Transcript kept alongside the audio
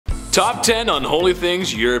Top 10 unholy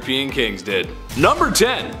things European kings did. Number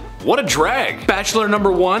 10. What a drag. Bachelor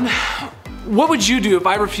number 1. What would you do if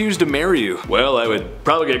I refused to marry you? Well, I would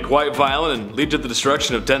probably get quite violent and lead to the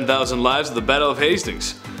destruction of 10,000 lives at the Battle of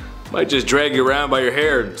Hastings. Might just drag you around by your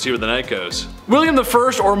hair and see where the night goes. William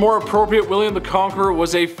I, or more appropriate, William the Conqueror,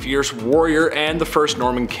 was a fierce warrior and the first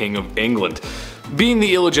Norman king of England. Being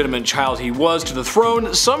the illegitimate child he was to the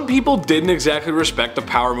throne, some people didn't exactly respect the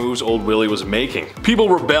power moves old Willie was making. People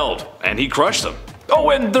rebelled, and he crushed them. Oh,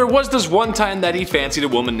 and there was this one time that he fancied a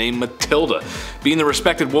woman named Matilda. Being the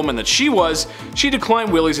respected woman that she was, she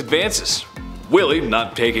declined Willie's advances. Willie,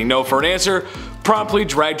 not taking no for an answer, promptly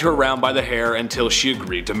dragged her around by the hair until she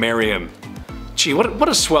agreed to marry him. Gee, what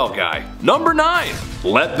a swell guy. Number 9.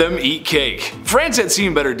 Let them eat cake. France had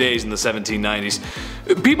seen better days in the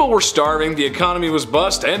 1790s. People were starving, the economy was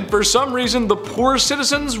bust, and for some reason the poor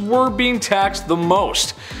citizens were being taxed the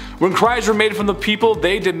most. When cries were made from the people,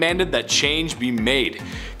 they demanded that change be made.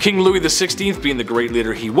 King Louis XVI, being the great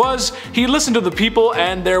leader he was, he listened to the people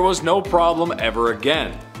and there was no problem ever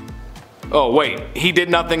again. Oh wait, he did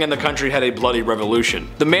nothing and the country had a bloody revolution.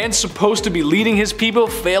 The man supposed to be leading his people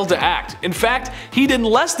failed to act. In fact, he did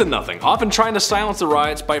less than nothing, often trying to silence the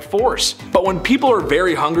riots by force. But when people are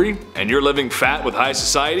very hungry, and you're living fat with high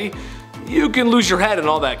society, you can lose your head in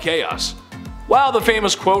all that chaos. While the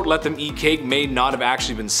famous quote, "let them eat cake," may not have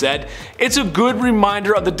actually been said, it's a good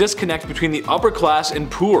reminder of the disconnect between the upper class and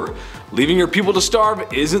poor. Leaving your people to starve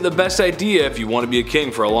isn't the best idea if you want to be a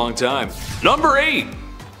king for a long time. Number 8.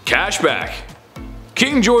 Cashback.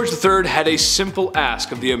 King George III had a simple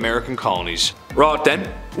ask of the American colonies. Right then,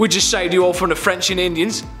 we just saved you all from the French and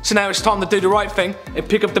Indians, so now it's time to do the right thing and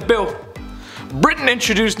pick up the bill. Britain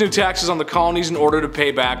introduced new taxes on the colonies in order to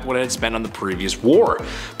pay back what it had spent on the previous war.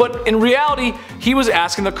 But in reality, he was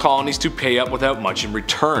asking the colonies to pay up without much in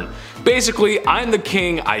return. Basically, I'm the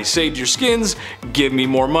king, I saved your skins, give me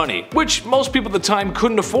more money, which most people at the time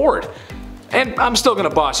couldn't afford. And I'm still gonna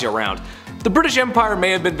boss you around. The British Empire may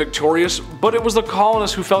have been victorious, but it was the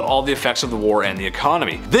colonists who felt all the effects of the war and the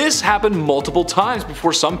economy. This happened multiple times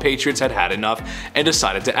before some patriots had had enough and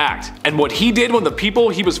decided to act. And what he did when the people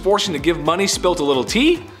he was forcing to give money spilt a little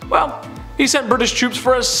tea? Well, he sent British troops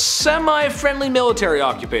for a semi-friendly military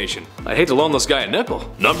occupation. I'd hate to loan this guy a nickel.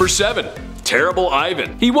 Number 7. Terrible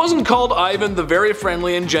Ivan. He wasn't called Ivan the very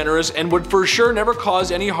friendly and generous and would for sure never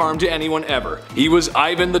cause any harm to anyone ever. He was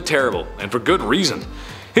Ivan the Terrible, and for good reason.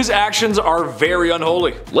 His actions are very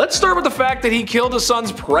unholy. Let's start with the fact that he killed his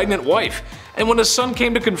son's pregnant wife. And when his son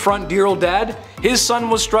came to confront dear old dad, his son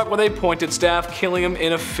was struck with a pointed staff, killing him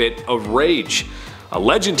in a fit of rage. A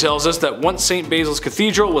legend tells us that once St. Basil's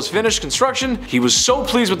Cathedral was finished construction, he was so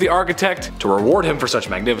pleased with the architect, to reward him for such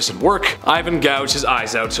magnificent work, Ivan gouged his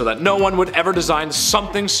eyes out so that no one would ever design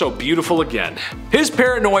something so beautiful again. His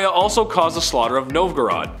paranoia also caused the slaughter of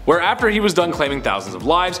Novgorod, where after he was done claiming thousands of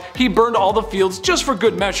lives, he burned all the fields just for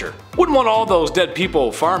good measure. Wouldn't want all those dead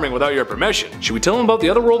people farming without your permission. Should we tell him about the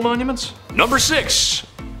other world monuments? Number 6.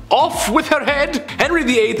 Off with her head! Henry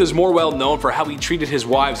VIII is more well known for how he treated his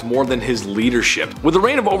wives more than his leadership. With a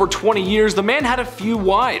reign of over 20 years, the man had a few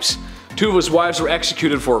wives. 2 of his wives were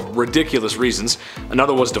executed for ridiculous reasons,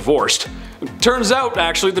 another was divorced. Turns out,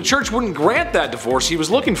 actually, the church wouldn't grant that divorce he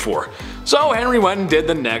was looking for. So Henry went and did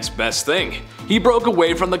the next best thing. He broke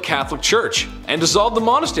away from the Catholic Church and dissolved the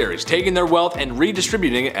monasteries, taking their wealth and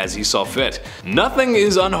redistributing it as he saw fit. Nothing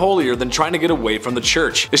is unholier than trying to get away from the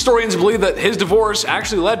church. Historians believe that his divorce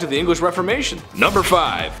actually led to the English Reformation. Number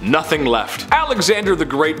 5. Nothing left. Alexander the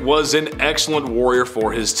Great was an excellent warrior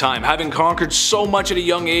for his time. Having conquered so much at a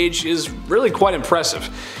young age is really quite impressive.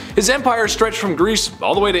 His empire stretched from Greece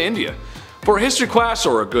all the way to India. For a history class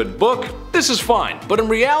or a good book, this is fine, but in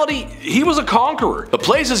reality, he was a conqueror. The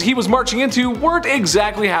places he was marching into weren't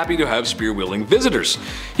exactly happy to have spear-wielding visitors.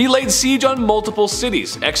 He laid siege on multiple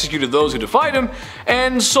cities, executed those who defied him,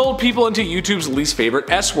 and sold people into YouTube's least favorite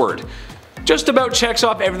S-word. Just about checks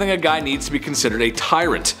off everything a guy needs to be considered a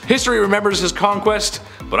tyrant. History remembers his conquest,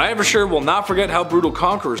 but I for sure will not forget how brutal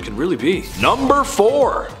conquerors can really be. Number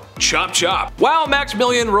 4. Chop chop. While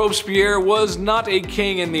Maximilien Robespierre was not a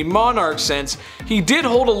king in the monarch sense, he did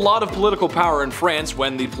hold a lot of political power in France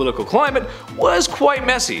when the political climate was quite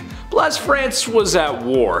messy. Plus, France was at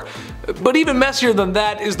war. But even messier than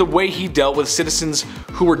that is the way he dealt with citizens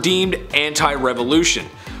who were deemed anti-revolution,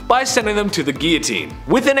 by sending them to the guillotine.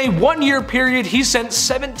 Within a 1-year period, he sent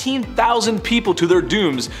 17,000 people to their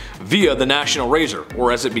dooms via the National Razor,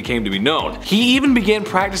 or as it became to be known. He even began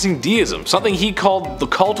practicing deism, something he called the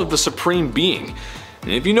cult of the Supreme Being.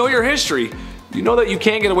 And if you know your history, you know that you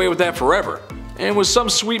can't get away with that forever. and with some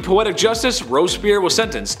sweet poetic justice, Robespierre was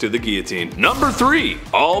sentenced to the guillotine. Number 3.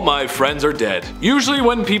 All my friends are dead. Usually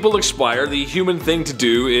when people expire, the human thing to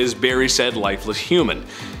do is bury said lifeless human.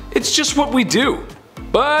 It's just what we do.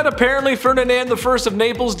 But apparently Ferdinand I of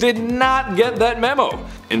Naples did not get that memo,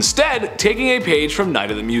 instead taking a page from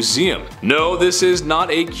Night at the Museum. No, this is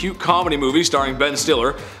not a cute comedy movie starring Ben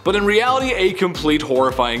Stiller, but in reality a complete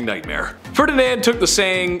horrifying nightmare. Ferdinand took the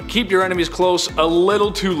saying, "keep your enemies close," a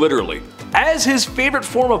little too literally, as his favorite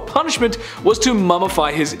form of punishment was to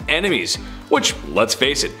mummify his enemies, which, let's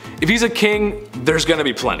face it, if he's a king, there's gonna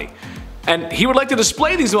be plenty. And he would like to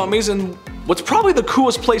display these mummies in what's probably the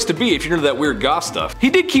coolest place to be if you're into that weird goth stuff.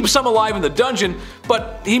 He did keep some alive in the dungeon,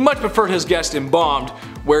 but he much preferred his guests embalmed,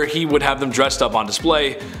 where he would have them dressed up on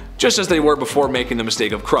display, just as they were before making the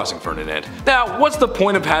mistake of crossing Ferdinand. Now, what's the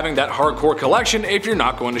point of having that hardcore collection if you're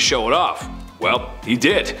not going to show it off? Well, he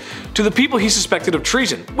did. To the people he suspected of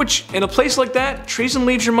treason, which, in a place like that, treason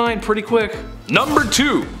leaves your mind pretty quick. Number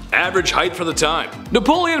 2. Average height for the time.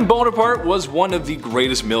 Napoleon Bonaparte was one of the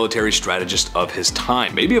greatest military strategists of his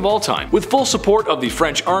time, maybe of all time. With full support of the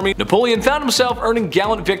French army, Napoleon found himself earning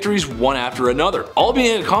gallant victories one after another, all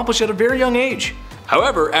being accomplished at a very young age.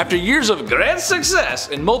 However, after years of great success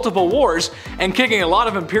in multiple wars and kicking a lot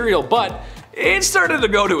of imperial butt, it started to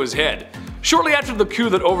go to his head. Shortly after the coup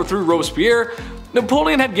that overthrew Robespierre,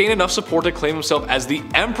 Napoleon had gained enough support to claim himself as the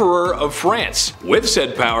Emperor of France. With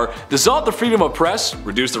said power, dissolved the freedom of press,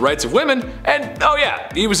 reduced the rights of women, and oh yeah,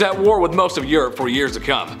 he was at war with most of Europe for years to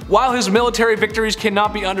come. While his military victories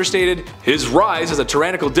cannot be understated, his rise as a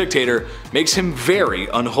tyrannical dictator makes him very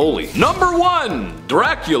unholy. Number 1.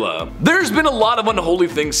 Dracula. There's been a lot of unholy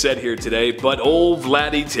things said here today, but old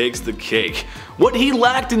Vladdy takes the cake. What he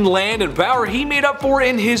lacked in land and power, he made up for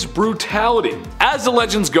in his brutality. As the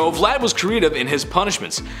legends go, Vlad was creative in his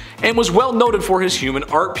punishments, and was well noted for his human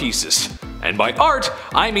art pieces. And by art,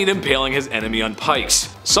 I mean impaling his enemy on pikes,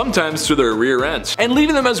 sometimes through their rear ends, and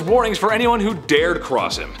leaving them as warnings for anyone who dared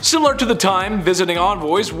cross him. Similar to the time visiting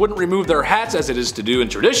envoys wouldn't remove their hats as it is to do in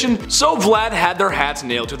tradition, so Vlad had their hats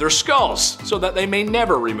nailed to their skulls, so that they may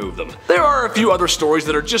never remove them. There are a few other stories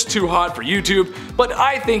that are just too hot for YouTube, but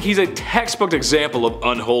I think he's a textbook example of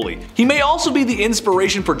unholy. He may also be the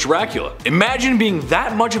inspiration for Dracula. Imagine being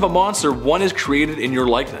that much of a monster one is created in your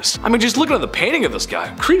likeness. I mean, just looking at the painting of this guy,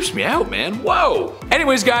 it creeps me out, man. Whoa!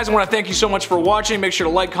 Anyways guys, I want to thank you so much for watching. Make sure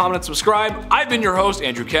to like, comment, and subscribe. I've been your host,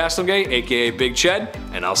 Andrew Castlingay, aka Big Ched,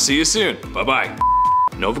 and I'll see you soon. Bye bye.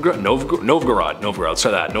 Novgorod. Let's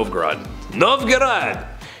try that. Novgorod.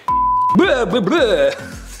 Blah, blah, blah.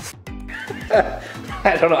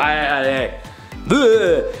 I don't know.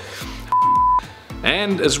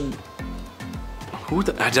 And as who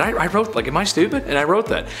the, did I wrote, like, am I stupid? And I wrote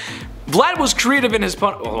that. Vlad was creative in his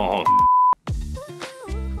pun. Oh.